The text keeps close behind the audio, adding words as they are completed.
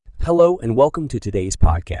Hello and welcome to today's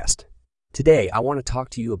podcast. Today, I want to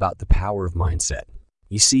talk to you about the power of mindset.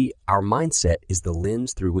 You see, our mindset is the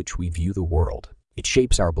lens through which we view the world. It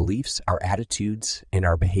shapes our beliefs, our attitudes, and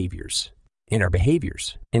our behaviors. And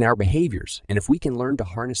if we can learn to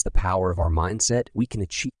harness the power of our mindset, we can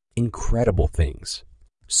achieve incredible things.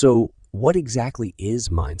 So, what exactly is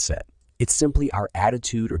mindset? It's simply our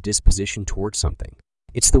attitude or disposition towards something.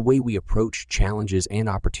 It's the way we approach challenges and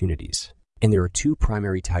opportunities. And there are two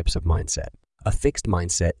primary types of mindset, a fixed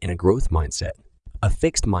mindset and a growth mindset. A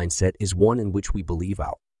fixed mindset is one in which we believe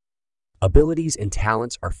our abilities and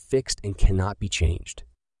talents are fixed and cannot be changed.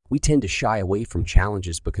 We tend to shy away from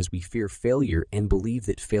challenges because we fear failure and believe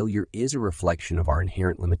that failure is a reflection of our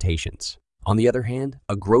inherent limitations. On the other hand,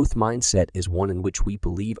 a growth mindset is one in which we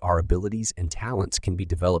believe our abilities and talents can be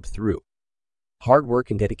developed through hard work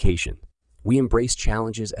and dedication. We embrace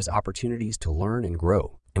challenges as opportunities to learn and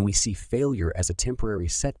grow, and we see failure as a temporary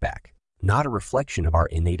setback, not a reflection of our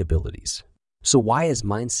innate abilities. So why is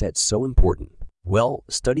mindset so important? Well,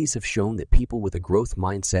 studies have shown that people with a growth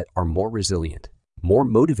mindset are more resilient, more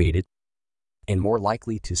motivated, and more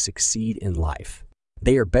likely to succeed in life.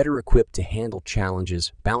 They are better equipped to handle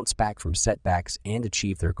challenges, bounce back from setbacks, and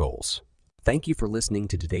achieve their goals. Thank you for listening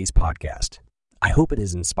to today's podcast. I hope it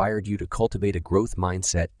has inspired you to cultivate a growth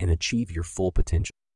mindset and achieve your full potential.